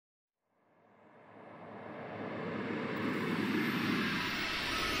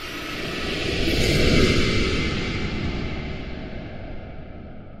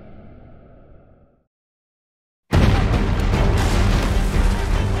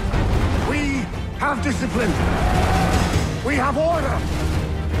have discipline. We have order.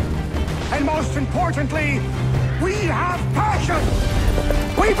 And most importantly, we have passion.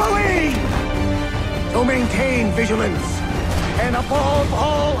 We believe. So maintain vigilance. And above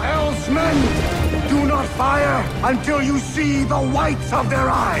all else, men, do not fire until you see the whites of their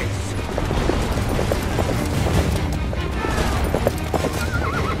eyes.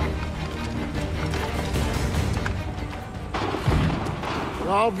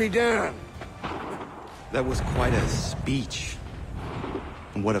 I'll be damned. That was quite a speech.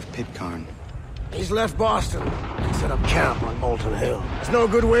 And what of Pitcairn? He's left Boston and set up camp on Molten Hill. There's no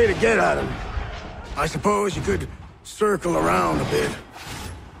good way to get at him. I suppose you could circle around a bit.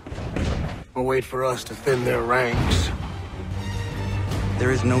 Or wait for us to thin their ranks.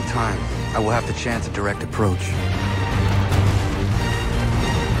 There is no time. I will have to chance a direct approach.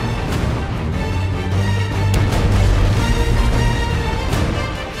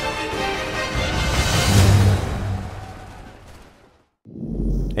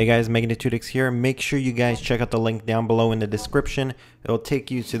 Hey guys, Magnitudix here. Make sure you guys check out the link down below in the description. It'll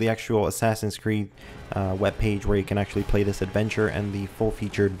take you to the actual Assassin's Creed webpage where you can actually play this adventure and the full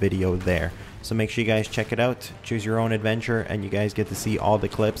featured video there. So make sure you guys check it out, choose your own adventure, and you guys get to see all the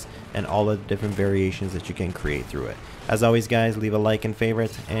clips and all of the different variations that you can create through it. As always guys, leave a like and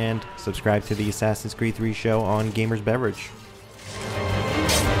favorite, and subscribe to the Assassin's Creed 3 show on GamersBeverage.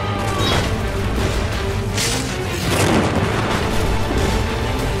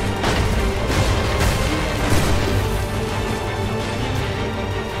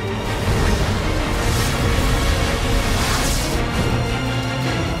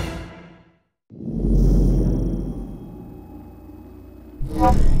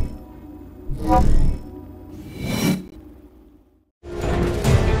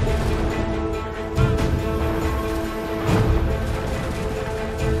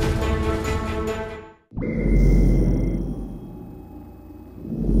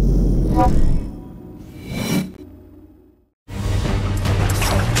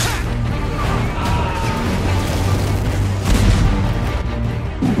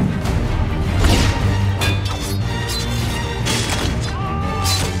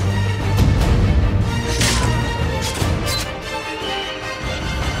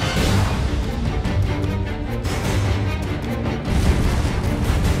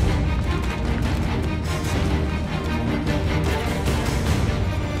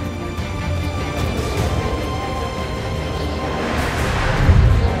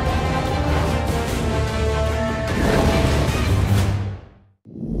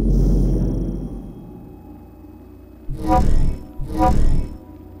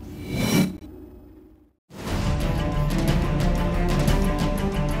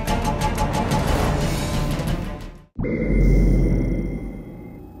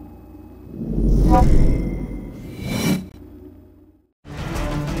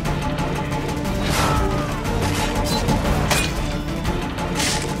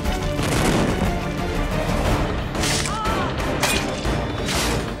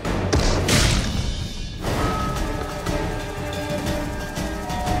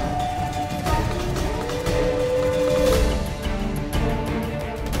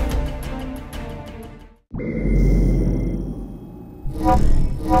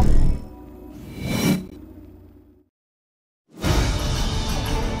 Yeah.